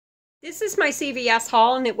This is my CVS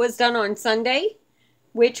haul, and it was done on Sunday,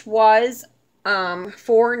 which was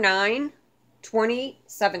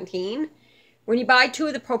 4/9/2017. When you buy 2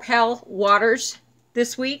 of the Propel waters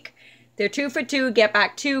this week, they're 2 for $2, get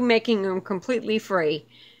back 2, making them completely free.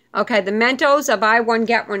 Okay, the Mentos are buy 1,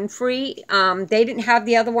 get 1 free. They didn't have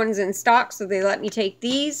the other ones in stock, so they let me take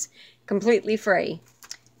these completely free.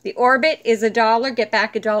 The Orbit is $1, get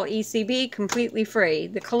back $1 ECB, completely free.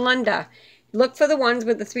 The Calenda, look for the ones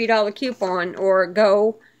with the $3 coupon, or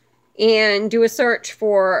go and do a search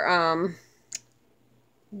for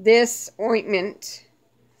this ointment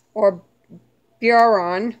or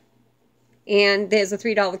Buron, and there's a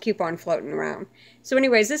 $3 coupon floating around. So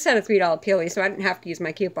anyways, this had a $3 Peely, so I didn't have to use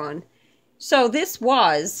my coupon. So this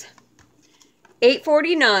was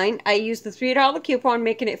 $8.49. I used the $3 coupon,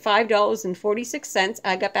 making it $5.46.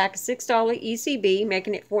 I got back a $6 ECB,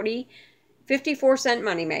 making it 54-cent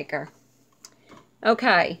moneymaker.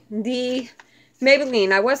 Okay, the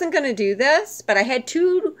Maybelline. I wasn't going to do this, but I had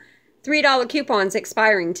 2 $3 coupons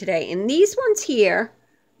expiring today. And these ones here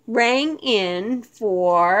rang in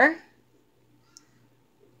for,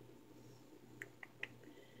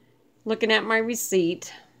 looking at my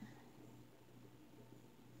receipt,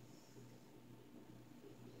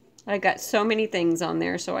 I got so many things on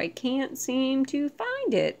there, so I can't seem to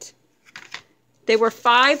find it. They were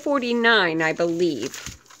 $5.49, I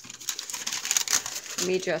believe. Let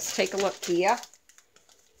me just take a look here.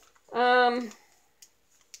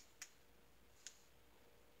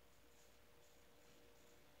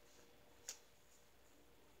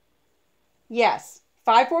 Yes,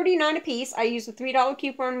 $5.49 a piece. I used a $3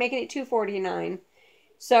 coupon, making it $2.49.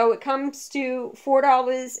 So it comes to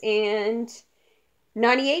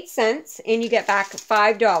 $4.98, and you get back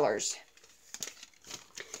 $5.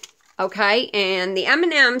 Okay, and the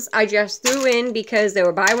M&Ms I just threw in because they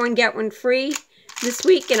were buy 1, get 1 free this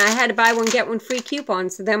week, and I had a buy 1, get 1 free coupon,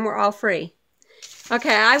 so them were all free.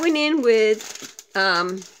 Okay, I went in with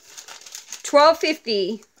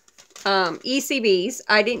 $12.50 ECBs.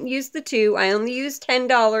 I didn't use the 2. I only used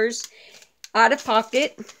 $10 out of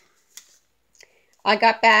pocket. I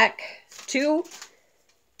got back 2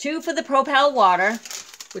 for the Propel water,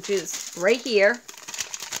 which is right here.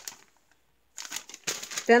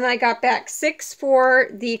 Then I got back 6 for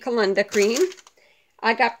the Calenda cream.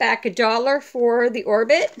 I got back $1 for the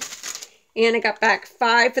Orbit. And I got back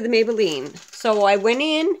 5 for the Maybelline. So I went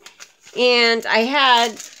in and I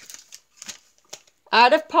had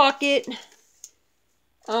out of pocket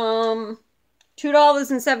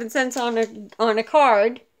 $2.07 on a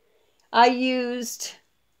card. I used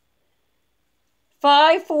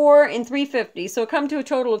 $5, $4, and $3.50. So it come to a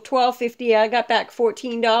total of $12.50. I got back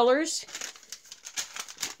 $14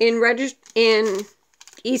 in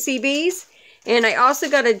ECBs. And I also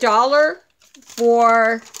got $1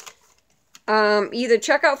 for either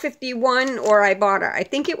Checkout 51 or Ibotta. I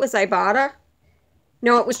think it was Ibotta.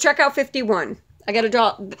 No, it was Checkout 51. I got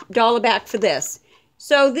 $1 back for this.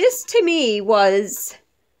 So this to me was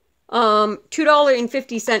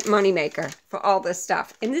 $2.50 moneymaker for all this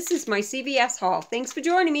stuff. And this is my CVS haul. Thanks for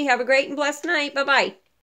joining me. Have a great and blessed night. Bye-bye.